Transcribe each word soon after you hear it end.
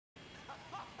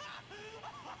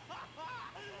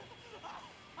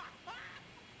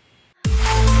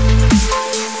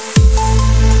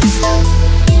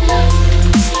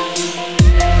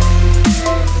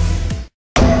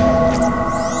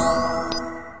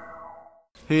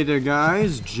Hey there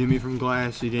guys, Jimmy from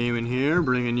Glassy Gaming here,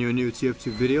 bringing you a new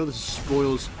TF2 video. This is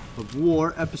Spoils of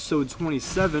War, episode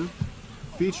 27,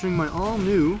 featuring my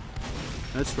all-new,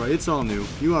 that's right, it's all new,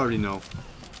 you already know,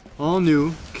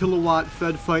 all-new kilowatt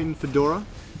Fed-Fightin Fedora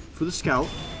for the Scout.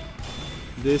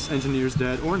 This engineer's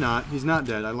dead, or not, he's not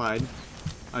dead, I lied.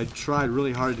 I tried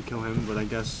really hard to kill him, but I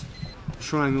guess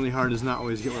trying really hard does not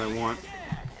always get what I want.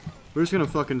 We're just gonna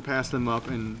fucking pass them up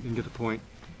and get the point,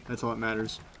 that's all that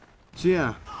matters. So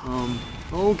yeah,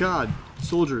 oh god,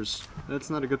 soldiers, that's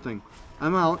not a good thing.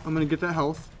 I'm out, I'm gonna get that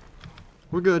health.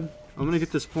 We're good, I'm gonna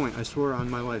get this point, I swear on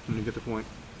my life I'm gonna get the point,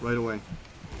 right away.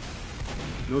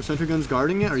 No sentry guns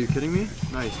guarding it, are you kidding me?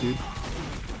 Nice, dude.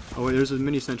 Oh wait, there's a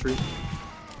mini sentry.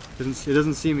 It doesn't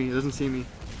see me, it doesn't see me.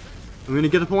 I'm gonna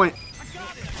get the point.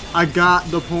 I got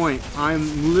the point,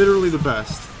 I'm literally the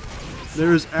best.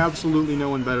 There is absolutely no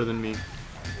one better than me.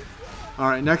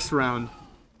 Alright, next round.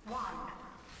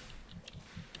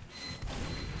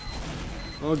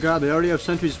 Oh god, they already have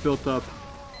sentries built up.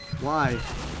 Why?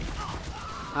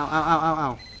 Ow, ow, ow, ow,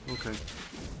 ow. Okay.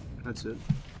 That's it.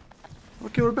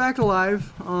 Okay, we're back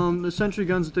alive. The sentry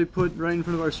guns that they put right in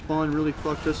front of our spawn really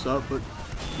fucked us up, but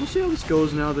we'll see how this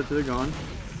goes now that they're gone.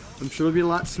 I'm sure it'll be a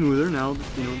lot smoother now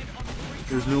that, you know,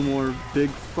 there's no more big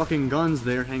fucking guns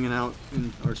there hanging out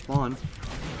in our spawn.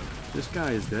 This guy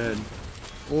is dead.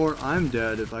 Or I'm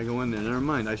dead if I go in there. Never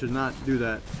mind, I should not do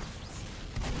that.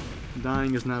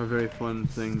 Dying is not a very fun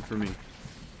thing for me.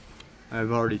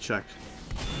 I've already checked.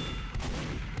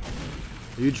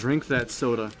 You drink that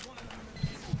soda.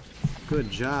 Good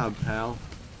job, pal.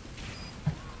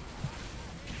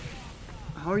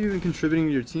 How are you even contributing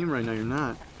to your team right now? You're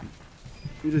not.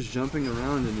 You're just jumping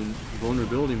around and in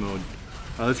vulnerability mode.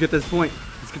 Let's get this point.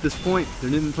 Let's get this point. They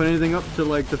didn't put anything up to,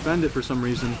 like, defend it for some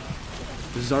reason.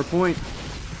 This is our point.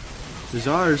 This is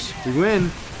ours. We win.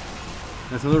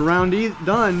 That's another round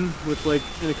done with, like,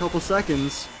 in a couple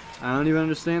seconds. I don't even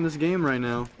understand this game right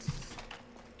now.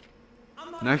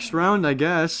 Next round, I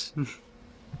guess. I'm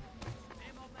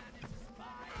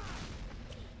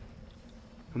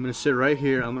gonna sit right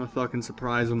here. I'm gonna fucking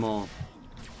surprise them all.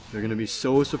 They're gonna be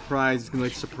so surprised. It's gonna be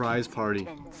like a surprise party.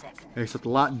 Except a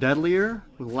lot deadlier,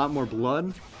 with a lot more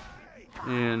blood,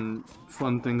 and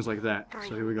fun things like that.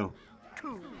 So here we go.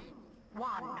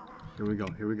 Here we go.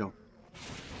 Here we go.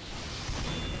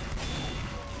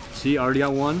 See, already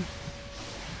got one.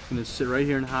 Gonna sit right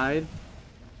here and hide.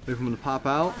 Wait for him to pop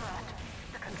out.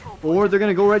 Or they're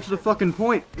gonna go right to the fucking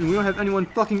point, and we don't have anyone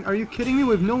fucking. Are you kidding me?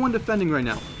 We have no one defending right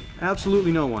now.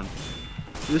 Absolutely no one.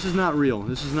 This is not real.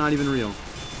 This is not even real.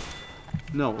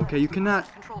 No, okay, you cannot.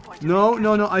 No,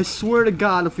 no, no. I swear to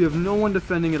God, if we have no one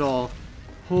defending at all,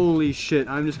 holy shit,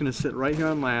 I'm just gonna sit right here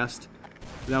on last.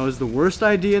 That was the worst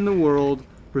idea in the world.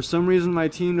 For some reason, my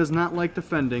team does not like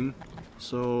defending,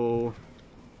 so.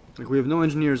 Like, we have no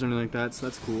engineers or anything like that, so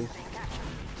that's cool.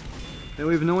 And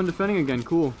we have no one defending again,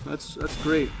 cool. That's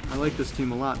great. I like this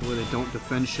team a lot, the way they don't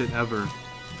defend shit ever.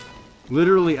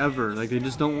 Literally ever. Like, they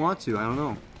just don't want to, I don't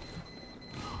know.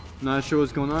 I'm not sure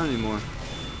what's going on anymore.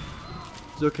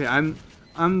 It's okay,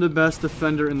 I'm the best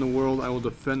defender in the world. I will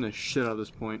defend the shit out of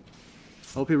this point.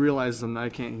 I hope he realizes that I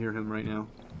can't hear him right now.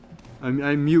 I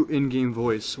mute in-game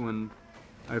voice when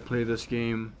I play this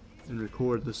game and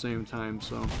record at the same time,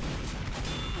 so.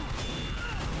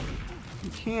 You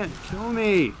can't kill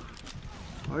me!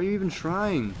 Why are you even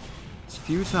trying? It's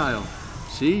futile.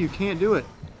 See? You can't do it.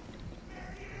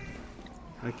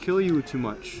 I kill you too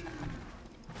much.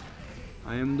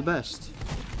 I am the best.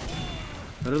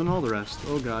 Better than all the rest.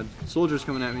 Oh god. Soldiers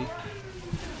coming at me.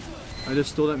 I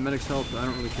just stole that medic's health, but I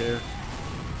don't really care.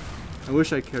 I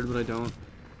wish I cared, but I don't.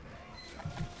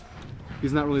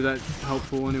 He's not really that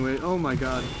helpful anyway. Oh my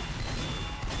god.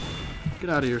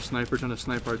 Get out of here, sniper, trying to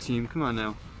snipe our team. Come on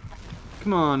now.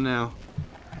 Come on now.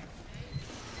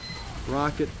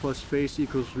 Rocket plus face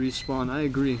equals respawn. I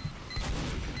agree.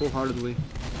 Wholeheartedly.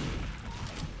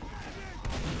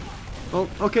 Oh,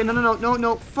 okay,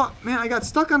 no, fuck, man, I got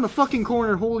stuck on the fucking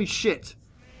corner, holy shit.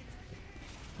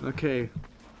 Okay.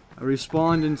 I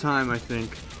respawned in time, I think.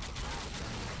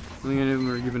 I think any of them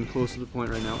are even close to the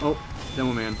point right now. Oh,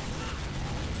 demo man.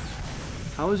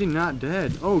 How is he not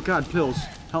dead? Oh god, pills.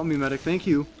 Help me, medic, thank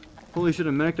you. Holy shit,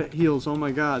 a medic that heals. Oh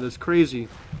my god, that's crazy.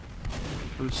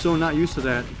 I'm so not used to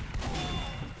that.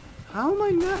 How am I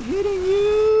not hitting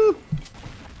you?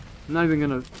 I'm not even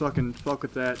gonna fucking fuck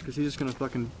with that, because he's just gonna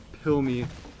fucking pill me.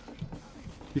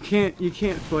 You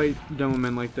can't fight demo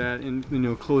men like that in, you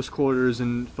know, close quarters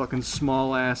and fucking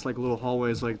small ass like little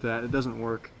hallways like that. It doesn't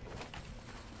work.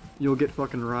 You'll get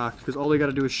fucking rocked, because all they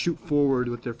gotta do is shoot forward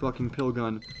with their fucking pill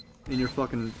gun, and you're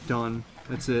fucking done.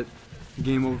 That's it.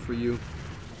 Game over for you.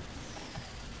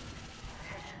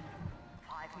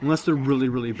 Unless they're really,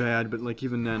 really bad, but like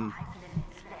even then,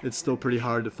 it's still pretty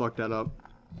hard to fuck that up.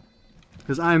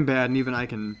 Because I'm bad, and even I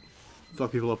can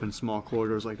fuck people up in small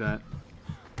corridors like that.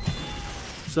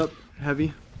 What's up,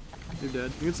 Heavy? You're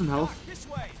dead. You get some health.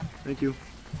 Thank you.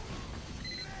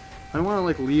 I don't want to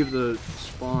like leave the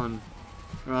spawn.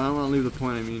 Or I don't want to leave the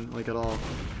point, I mean, like at all.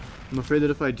 I'm afraid that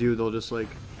if I do, they'll just like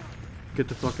get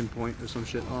the fucking point or some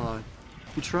shit. Aw,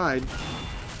 you tried.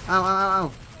 Ow, ow, ow,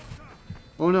 ow.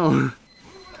 Oh no.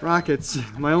 Rockets,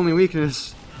 my only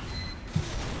weakness.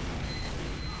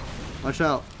 Watch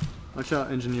out. Watch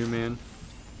out, engineer man.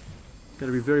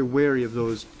 Gotta be very wary of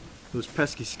those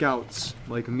pesky scouts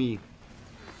like me.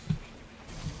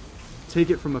 Take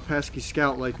it from a pesky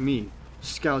scout like me.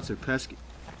 Scouts are pesky.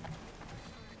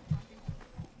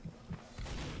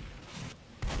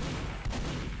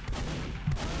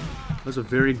 That was a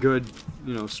very good,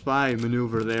 you know, spy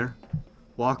maneuver there.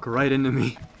 Walk right into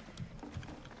me.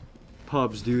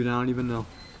 Pubs, dude, I don't even know.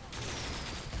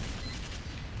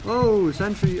 Oh,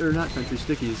 sentry, or not sentry,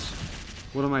 stickies.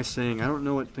 What am I saying? I don't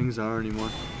know what things are anymore.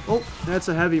 Oh, that's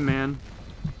a heavy man.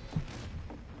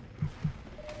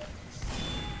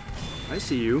 I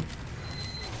see you.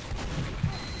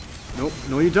 Nope,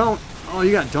 no you don't. Oh,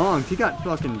 you got donked. He got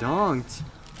fucking donked.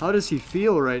 How does he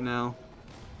feel right now?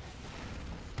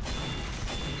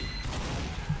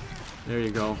 There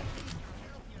you go.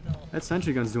 That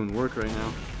sentry gun's doing work right now.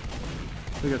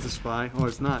 I think that's a spy. Oh,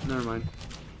 it's not. Never mind.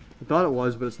 I thought it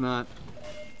was, but it's not.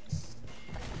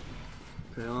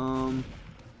 Okay,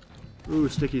 ooh,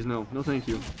 stickies, no. No thank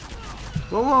you.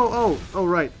 Whoa, whoa, oh! Oh,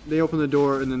 right. They open the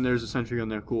door, and then there's a sentry gun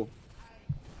there. Cool.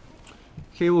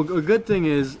 Okay, well, a good thing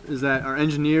is that our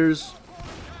engineers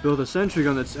built a sentry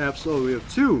gun that's absolutely... We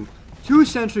have two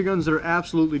sentry guns that are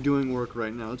absolutely doing work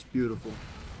right now. It's beautiful.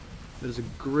 That is a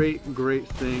great, great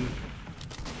thing.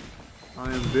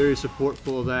 I am very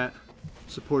supportful of that.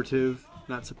 Supportive.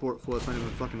 Not supportful, that's not even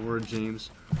a fucking word,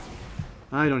 James.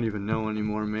 I don't even know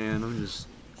anymore, man. I'm just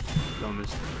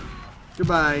dumbest.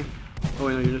 Goodbye. Oh,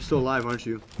 wait, no, you're still alive, aren't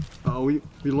you? Uh-oh,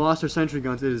 we lost our sentry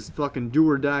guns. It is fucking do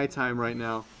or die time right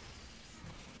now.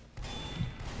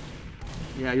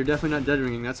 Yeah, you're definitely not dead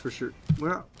ringing, that's for sure.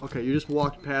 Where? Okay, you just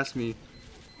walked past me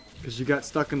because you got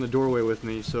stuck in the doorway with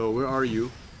me, so where are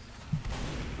you?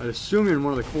 I'd assume you're in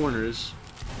one of the corners.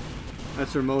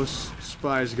 That's where most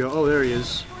spies go. Oh, there he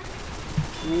is.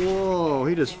 Whoa,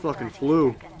 he just fucking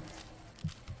flew.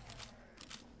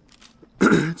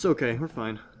 It's okay, we're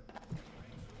fine.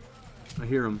 I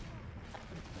hear him.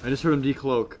 I just heard him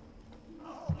decloak.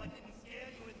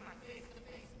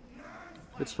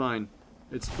 It's fine.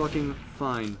 It's fucking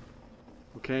fine.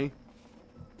 Okay?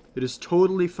 It is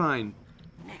totally fine.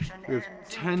 We have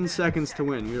 10 seconds to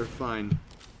win. We are fine.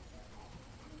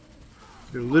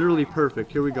 You're literally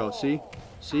perfect. Here we go. See?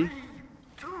 See?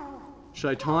 Should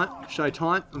I taunt? Should I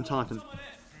taunt? I'm taunting.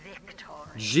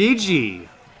 GG!